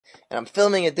and I'm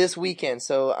filming it this weekend.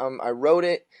 So I wrote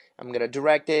it, I'm gonna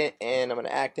direct it, and I'm gonna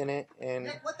act in it. And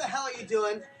Nick, what the hell are you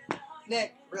doing?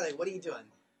 Nick, really, what are you doing?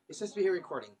 You're supposed to be here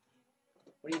recording.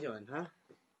 What are you doing, huh?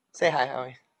 say hi,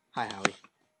 Howie. Hi, Howie.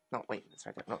 No, wait, it's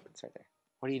right there. No, it's right there.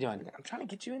 What are you doing? I'm trying to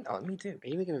get you in. Oh, me too. Are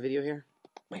you making a video here?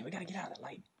 Wait, we gotta get out of the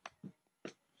light.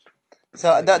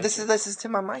 So this is to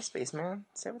my MySpace, man.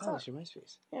 Say what's Oh, up. it's your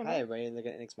MySpace. Yeah, Hi, everybody. Look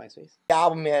at Nick's MySpace. The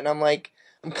album, man. I'm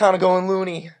kind of going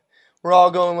loony. We're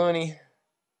all going loony.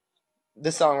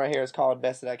 This song right here is called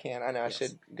 "Best That I Can." I know Yes. I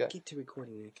should go. Get to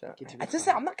recording, Nick. Get to I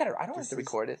recording. I'm not gonna. I don't have to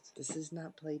record it. This is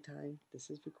not playtime. This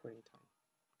is recording time.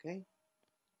 Okay?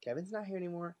 Kevin's not here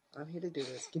anymore. I'm here to do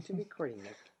this. Get to recording,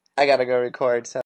 Nick. I gotta go record. So.